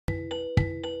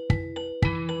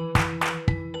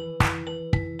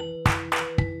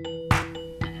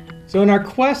So in our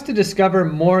quest to discover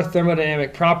more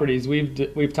thermodynamic properties,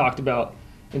 we've talked about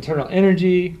internal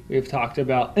energy, we've talked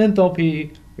about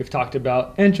enthalpy, we've talked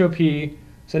about entropy.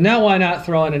 So now why not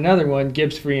throw in another one,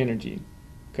 Gibbs free energy?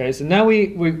 Okay, so now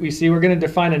we see we're going to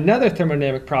define another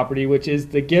thermodynamic property, which is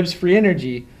the Gibbs free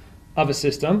energy of a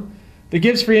system. The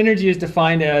Gibbs free energy is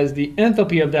defined as the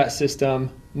enthalpy of that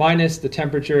system minus the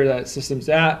temperature that system's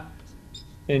at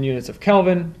in units of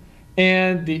Kelvin,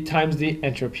 and times the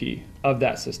entropy of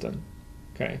that system.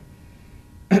 Okay.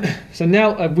 So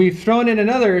now we've thrown in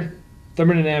another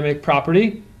thermodynamic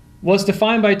property. Well, it's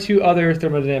defined by two other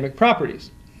thermodynamic properties.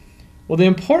 Well, the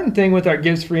important thing with our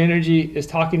Gibbs free energy is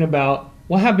talking about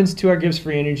what happens to our Gibbs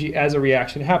free energy as a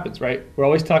reaction happens, right? We're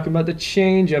always talking about the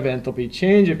change of enthalpy,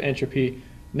 change of entropy.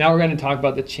 Now we're going to talk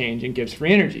about the change in Gibbs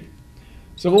free energy.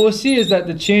 So what we'll see is that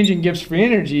the change in Gibbs free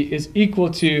energy is equal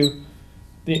to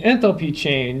the enthalpy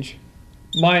change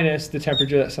minus the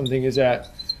temperature that something is at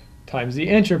times the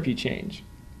entropy change.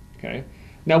 Okay.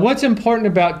 Now what's important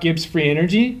about Gibbs free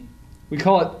energy?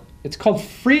 It's called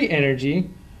free energy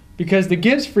because the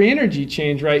Gibbs free energy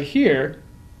change right here,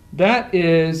 that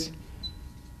is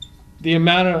the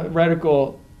amount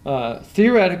of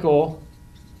theoretical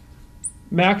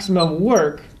maximum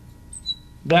work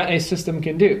that a system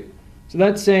can do. So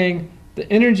that's saying the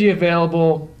energy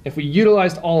available if we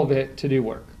utilized all of it to do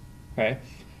work. Okay?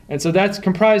 And so that's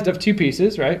comprised of two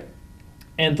pieces, right?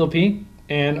 Enthalpy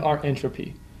and our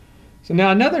entropy. So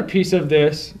now another piece of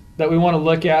this that we want to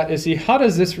look at is see how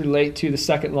does this relate to the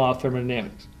second law of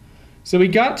thermodynamics. So we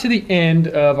got to the end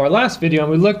of our last video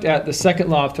and we looked at the second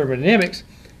law of thermodynamics,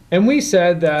 and we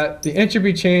said that the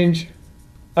entropy change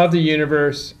of the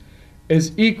universe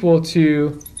is equal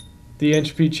to the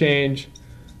entropy change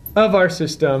of our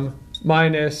system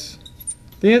minus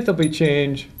the enthalpy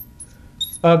change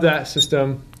of that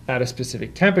system at a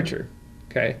specific temperature.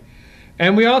 Okay?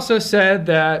 And we also said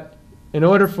that in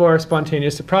order for a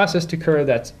spontaneous process to occur,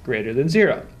 that's greater than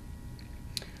 0.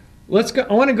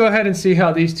 I want to go ahead and see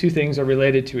how these two things are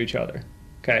related to each other.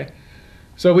 Okay?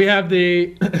 So we have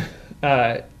the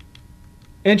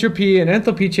entropy and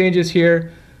enthalpy changes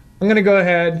here. I'm going to go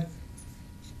ahead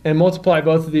and multiply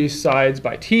both of these sides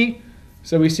by T.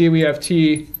 So we see we have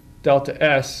T delta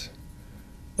S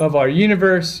of our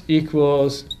universe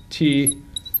equals T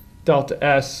delta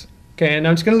S. Okay, and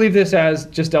I'm just going to leave this as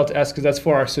just delta S because that's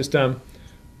for our system,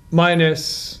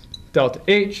 minus delta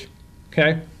H.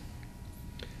 Okay.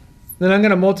 Then I'm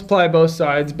going to multiply both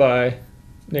sides by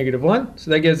 -1. So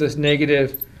that gives us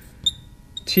negative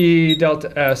T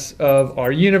delta S of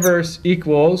our universe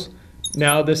equals,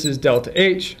 now this is delta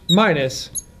H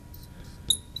minus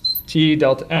T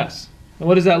delta S. And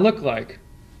what does that look like?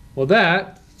 Well,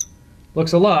 that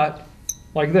looks a lot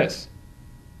like this,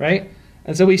 right?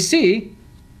 And so we see,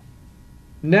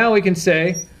 now we can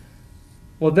say,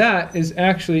 well, that is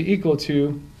actually equal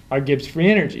to our Gibbs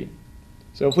free energy.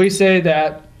 So if we say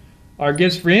that our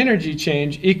Gibbs free energy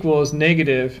change equals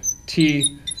negative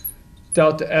T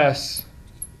delta S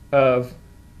of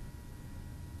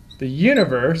the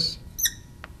universe,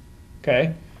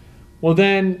 okay, well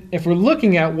then if we're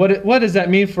looking at what does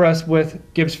that mean for us with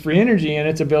Gibbs free energy and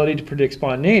its ability to predict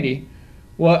spontaneity,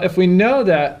 well, if we know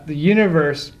that the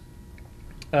universe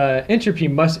entropy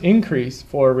must increase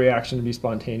for a reaction to be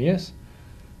spontaneous,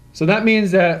 so that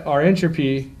means that our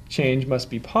entropy change must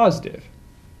be positive.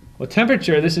 Well,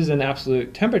 temperature, this is an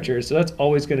absolute temperature, so that's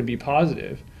always going to be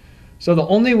positive. So the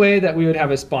only way that we would have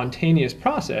a spontaneous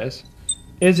process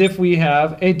is if we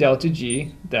have a delta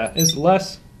G that is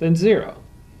less than 0.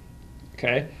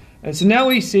 Okay? And so now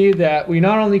we see that we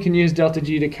not only can use delta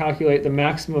G to calculate the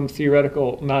maximum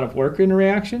theoretical amount of work in a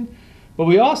reaction, but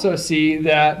we also see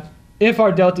that if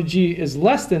our delta G is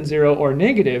less than 0 or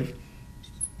negative,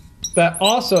 that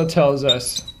also tells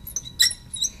us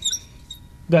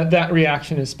that that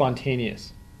reaction is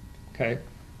spontaneous. Okay?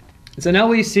 So now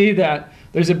we see that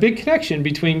there's a big connection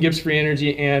between Gibbs free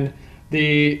energy and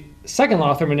the second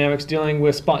law of thermodynamics dealing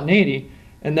with spontaneity,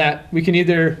 and that we can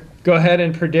either go ahead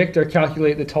and predict or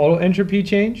calculate the total entropy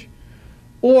change,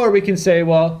 or we can say,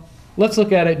 well, let's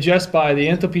look at it just by the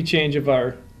enthalpy change of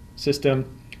our system,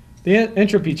 the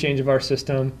entropy change of our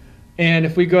system, and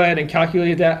if we go ahead and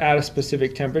calculate that at a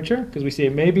specific temperature, because we see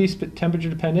it may be temperature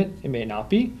dependent, it may not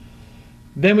be,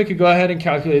 then we could go ahead and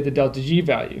calculate the delta G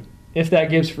value. If that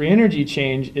Gibbs free energy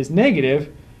change is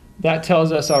negative, that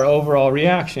tells us our overall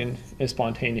reaction is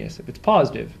spontaneous. If it's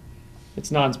positive,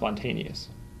 it's non-spontaneous.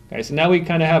 Okay, so now we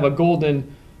kind of have a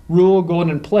golden rule,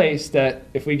 golden place that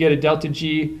if we get a delta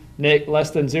G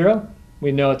less than 0,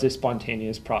 we know it's a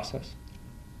spontaneous process.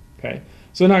 Okay,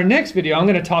 so in our next video, I'm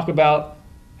going to talk about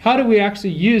how do we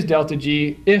actually use delta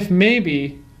G if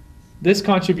maybe this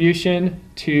contribution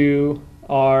to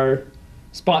our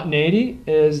spontaneity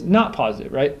is not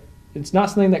positive, right? It's not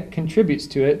something that contributes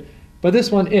to it, but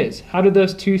this one is. How do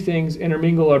those two things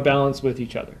intermingle or balance with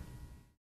each other?